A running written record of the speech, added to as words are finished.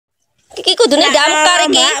kudune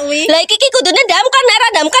damkar iki. Lah iki kudune damkar, nek ora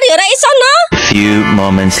damkar ya ora iso no. Few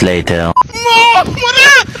moments later.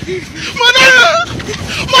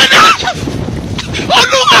 Mana?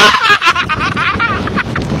 Aduh.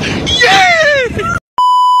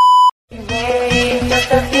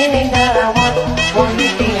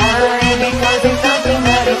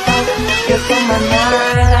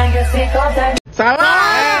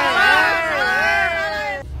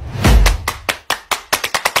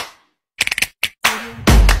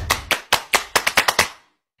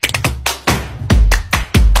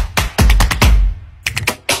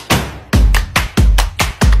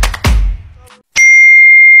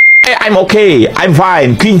 I'm okay. I'm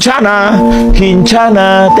fine. Kincana, ting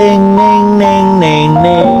ning ning ning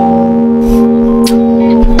ning.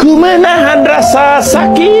 Ku menahan rasa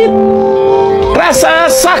sakit.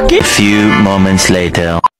 Few moments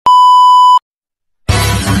later.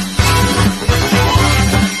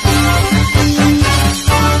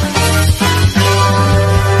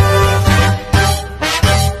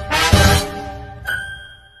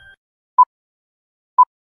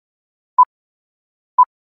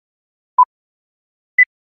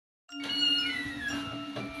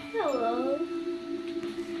 Hello,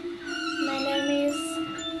 my name is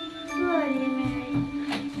Mary.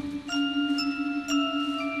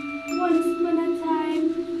 Once upon a time,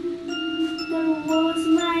 there was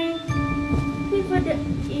my grandfather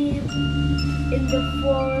in the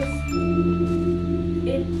forest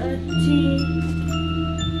in a tea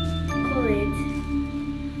college.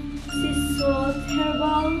 She saw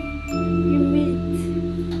terrible humid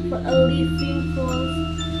for a living force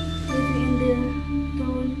living in the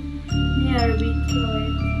town near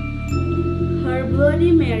Detroit. Her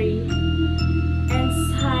Bloody Mary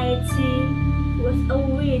anxiety was a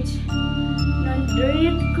witch,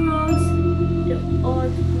 non-dread cross the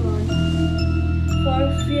old front, for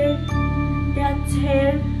fear that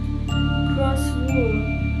her cross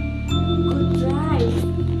could drive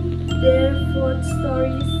their food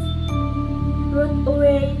stories rot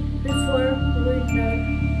away before winter.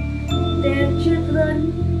 Their children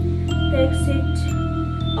take sick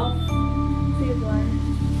of fever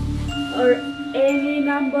or any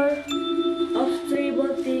number of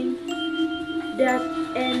terrible things that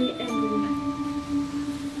any angry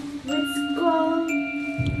which call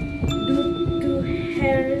due to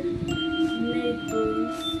her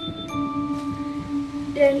neighbors.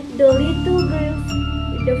 Then the little girls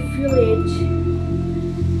in the village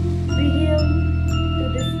began to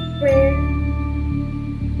despair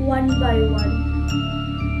one by one.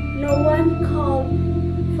 No one could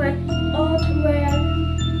find out where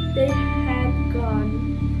they had gone.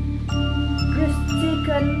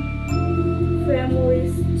 Grief-stricken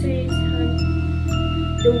families threatened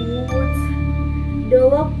the woods, the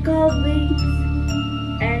local banks,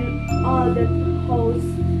 and all the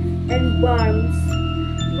houses and barns,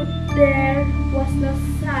 but there was no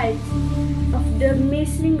sight of the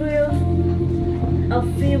missing girl. A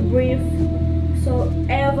few brief so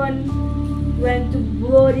Evan went to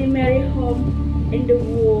Bloody Mary home in the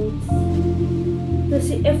woods to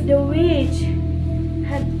see if the witch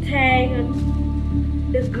had taken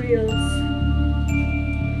the grills.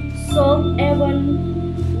 So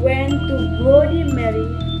Evan went to Bloody Mary.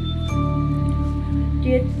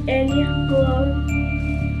 Did any clue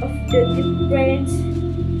of the difference?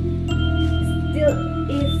 Still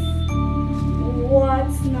is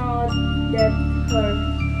what's not that her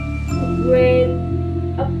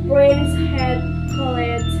a prince had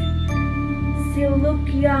colored. She looked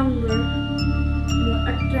younger, more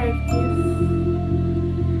attractive.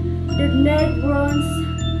 The negroes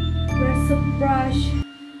were surprised,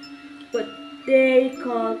 but they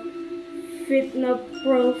could fit no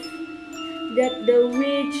proof that the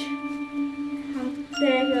witch had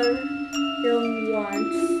taken them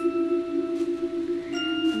once.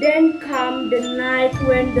 Then came the night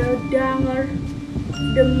when the danger,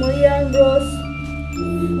 the million rose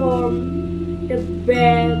from the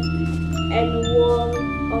bed and wall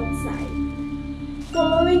outside,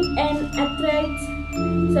 following an attract,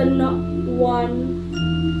 so no one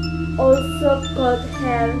also could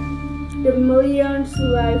hear the million's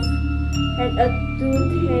wife had a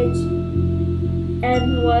toothache and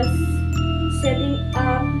was setting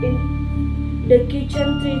up in the kitchen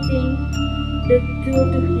treating the two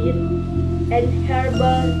to eat and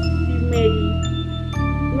herbal remedy.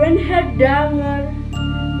 When her daughter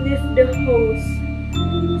left the house,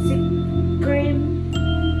 she screamed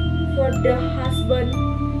for the husband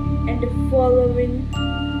and the following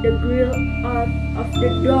the grill out of the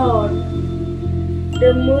door.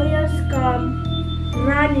 The millions come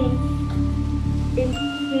running in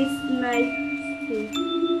his night suit.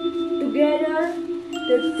 Together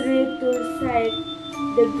the tree to side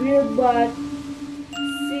the grill, but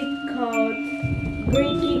she caught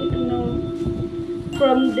breaking a note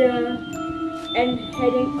from the and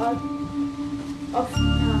heading out of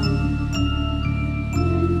town.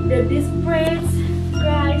 The desperate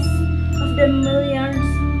cries of the millions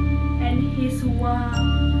and his wife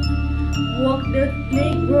woke the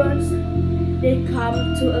neighbors. They come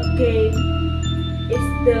to again. It's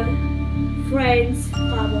the friends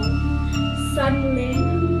couple. Suddenly,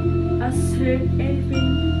 a certain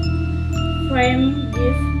frame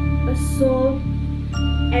gives a soul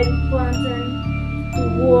and pointed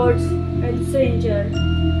towards a stranger,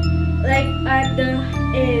 like at the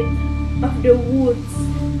edge of the woods,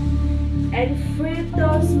 and three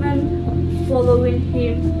townsmen following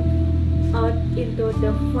him out into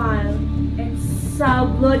the field, and saw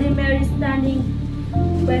Bloody Mary standing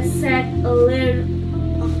beside a lair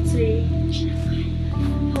of tree,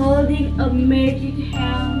 holding a magic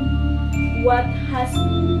hand. What has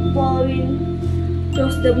fallen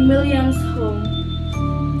towards the millions home.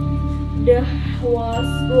 The was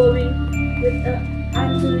glowing with a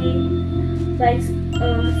antley like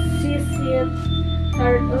a seed,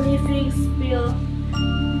 her living spill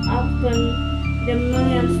upon the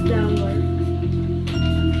millions downward.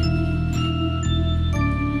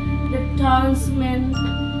 The townsmen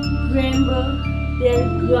scramble their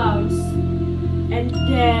grounds and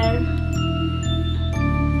there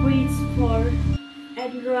reach for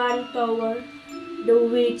and ran toward the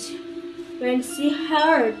witch. When she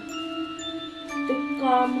heard the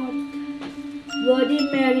command, Bloody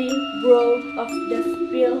Mary broke off the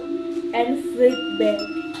spell and fled back.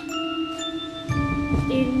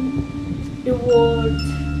 In the woods,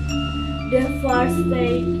 the first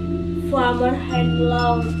day, farmer had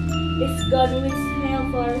long is gone with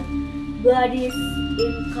silver, bloodies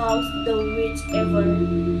in cause the witch ever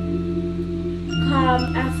come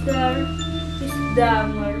after his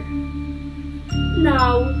dammer.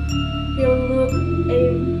 Now he looked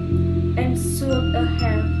in and shook a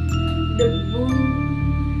hand. The bull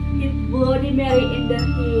hit Bloody Mary in the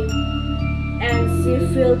head, and she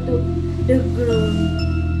fell to the ground.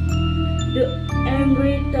 The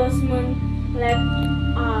angry townsman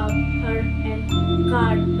leapt up her and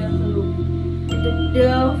cut the hook. The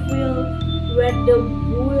devil read the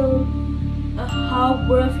bull how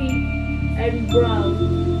brave and brown.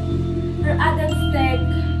 Her other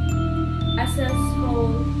stake as a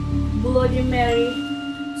soul, Bloody Mary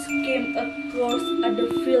came across at the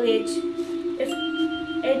village. If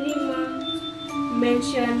anyone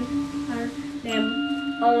mentioned her name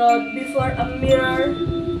aloud before a mirror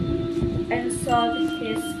and saw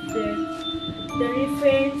his death, the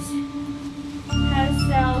revenge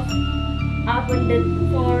herself upon the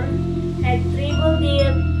floor had tripled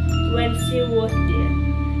it when she was dead.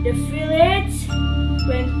 The village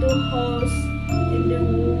went to house in the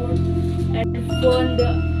wood and found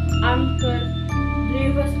the uncut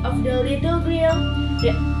drivers of the little girl,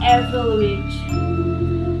 the evil witch.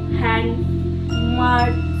 Hand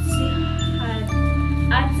marked she had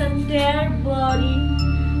attacked their body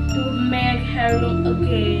to make her look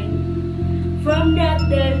again. From that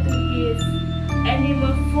day to his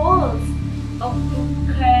animal falls of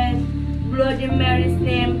can Bloody Mary's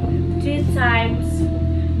name 3 times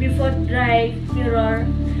before dry mirror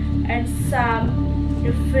and some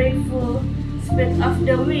the faithful spirit of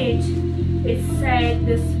the witch. It said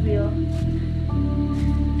this will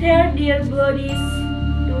tear their bodies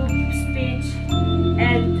to speech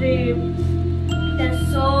and strip their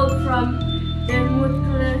soul from their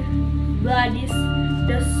mutilate bodies,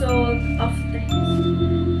 the soul of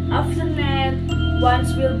things. After that,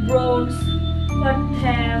 once will bronze for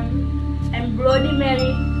them, and Bloody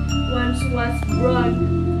Mary once was bronze,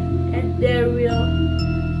 and there will